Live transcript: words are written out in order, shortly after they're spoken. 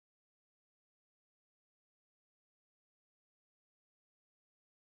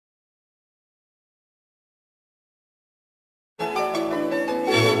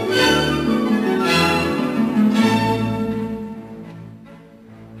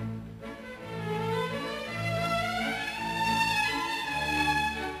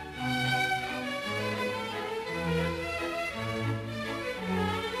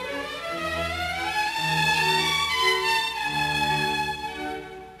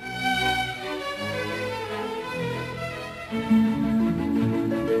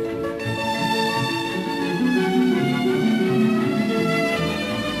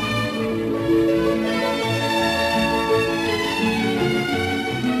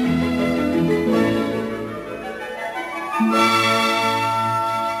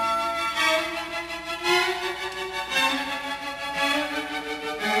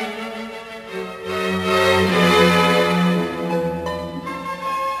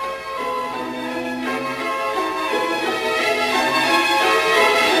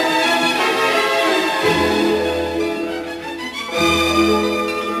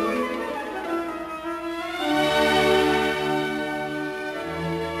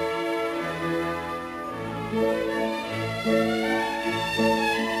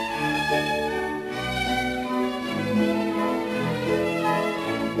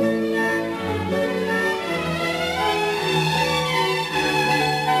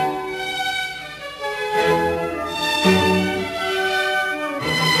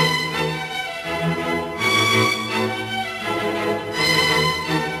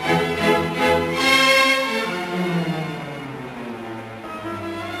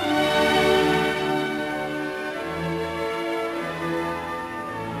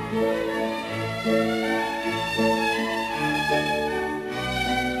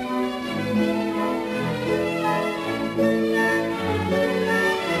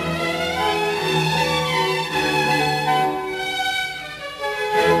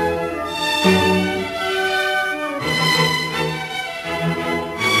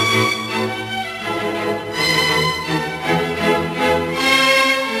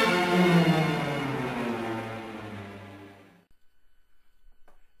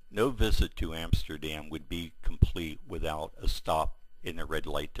No visit to Amsterdam would be complete without a stop in the red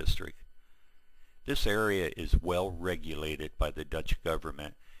light district. This area is well regulated by the Dutch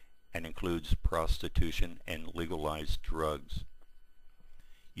government and includes prostitution and legalized drugs.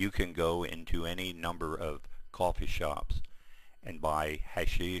 You can go into any number of coffee shops and buy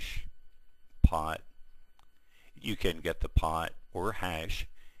hashish, pot. You can get the pot or hash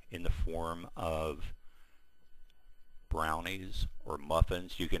in the form of brownies or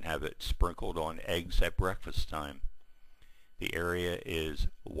muffins. You can have it sprinkled on eggs at breakfast time. The area is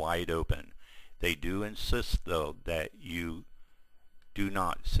wide open. They do insist though that you do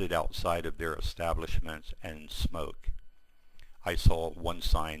not sit outside of their establishments and smoke. I saw one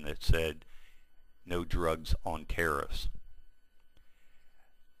sign that said no drugs on terrace.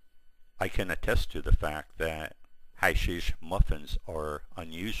 I can attest to the fact that hashish muffins are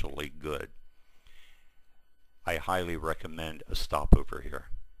unusually good. I highly recommend a stopover here.